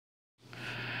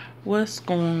What's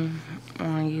going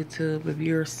on YouTube? If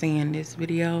you're seeing this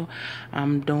video,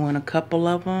 I'm doing a couple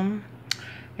of them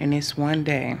and it's one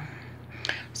day.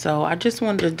 So I just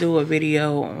wanted to do a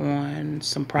video on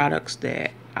some products that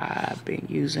I've been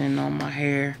using on my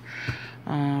hair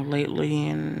lately.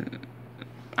 And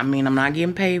I mean, I'm not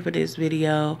getting paid for this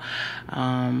video.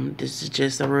 This is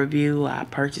just a review. I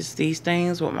purchased these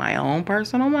things with my own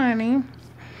personal money,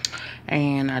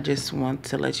 and I just want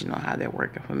to let you know how they're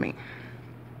working for me.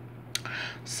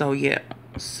 So yeah,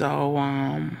 so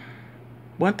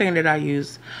one thing that I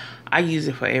use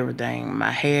it for everything.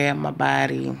 My hair, my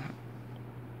body,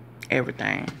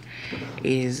 everything.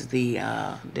 Is the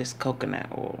this coconut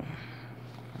oil.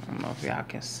 I don't know if y'all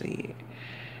can see it.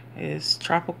 It's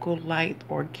Tropical Light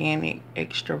Organic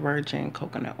Extra Virgin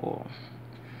Coconut Oil.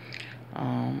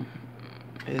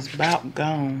 It's about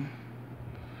gone,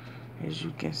 as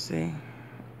you can see.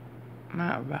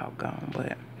 Not about gone,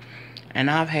 but, and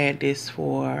I've had this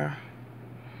for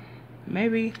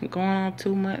maybe going on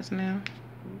 2 months now.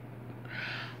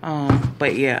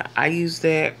 But yeah, I use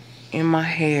that in my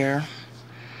hair.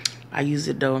 I use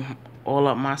it to oil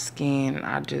up my skin.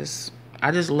 I just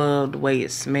love the way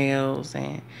it smells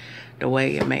and the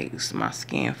way it makes my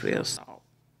skin feel soft.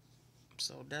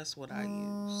 So that's what I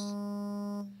use.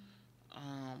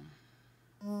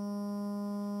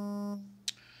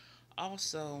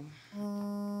 Also,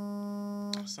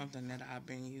 something that I've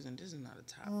been using, this is not the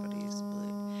top of this, but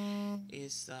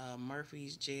it's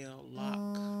Murphy's Gel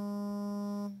Lock.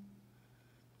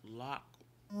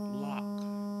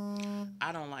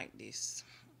 I don't like this.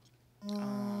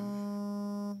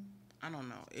 I don't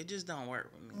know. It just don't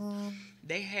work with me.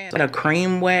 They had a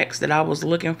cream wax that I was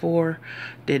looking for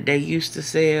that they used to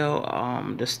sell.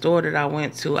 The store that I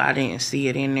went to, I didn't see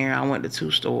it in there. I went to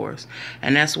 2 stores,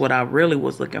 and that's what I really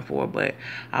was looking for. But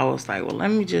I was like, well,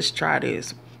 let me just try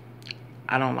this.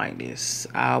 I don't like this.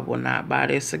 I will not buy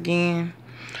this again.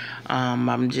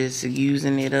 I'm just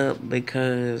using it up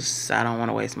because I don't want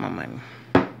to waste my money.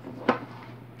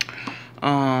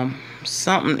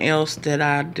 Something else that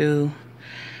I do,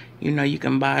 you know, you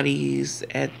can buy these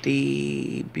at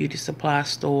the beauty supply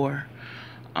store.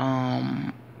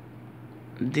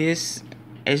 This,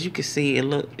 as you can see,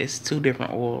 it's 2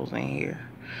 different oils in here.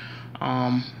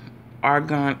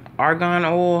 Argan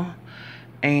oil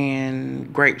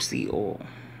and grapeseed oil.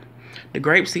 The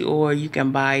grapeseed oil, you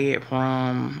can buy it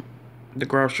from the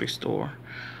grocery store.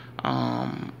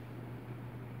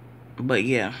 But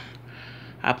yeah,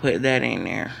 I put that in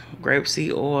there.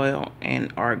 Grapeseed oil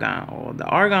and argan oil. The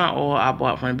argan oil I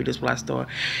bought from the beauty supply store.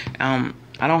 I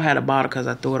don't have a bottle because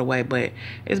I threw it away, but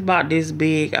it's about this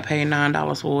big. I paid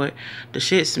 $9 for it. The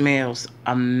shit smells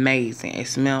amazing. It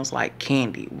smells like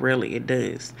candy. Really, it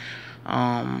does.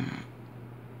 Kind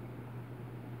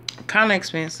of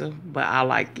expensive, but I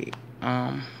like it.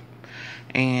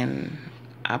 And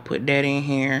I put that in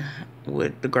here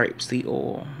with the grapeseed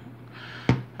oil.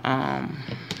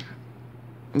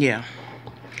 Yeah.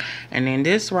 And then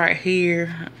this right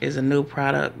here is a new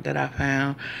product that I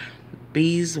found.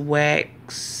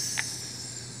 Beeswax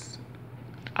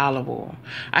olive oil.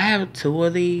 I have 2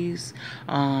 of these.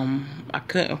 I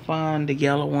couldn't find the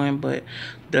yellow one, but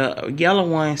the yellow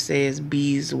one says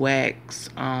beeswax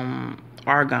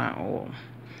argan oil.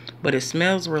 But it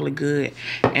smells really good.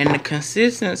 And the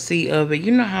consistency of it,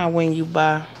 you know how when you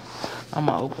buy, I'm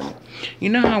gonna open it. You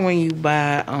know how when you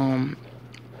buy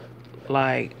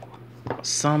like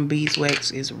some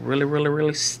beeswax is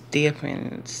really stiff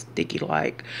and sticky,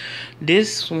 like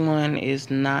this one is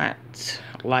not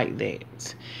like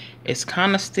that. It's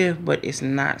kind of stiff, but it's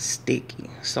not sticky.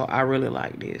 So I really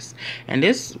like this. And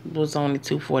this was only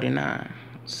 $2.49.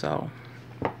 So,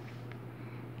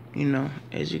 you know,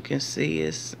 as you can see,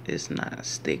 it's not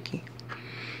sticky.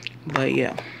 But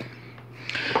yeah.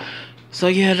 So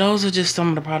yeah, those are just some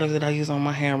of the products that I use on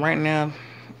my hair right now.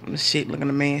 The shit looking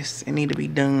a mess. It need to be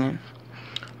done.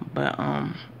 But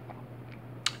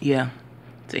yeah,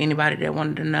 to anybody that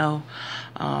wanted to know,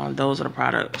 those are the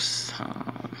products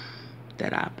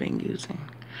that I've been using.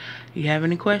 If you have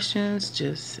any questions,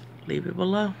 just leave it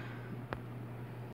below.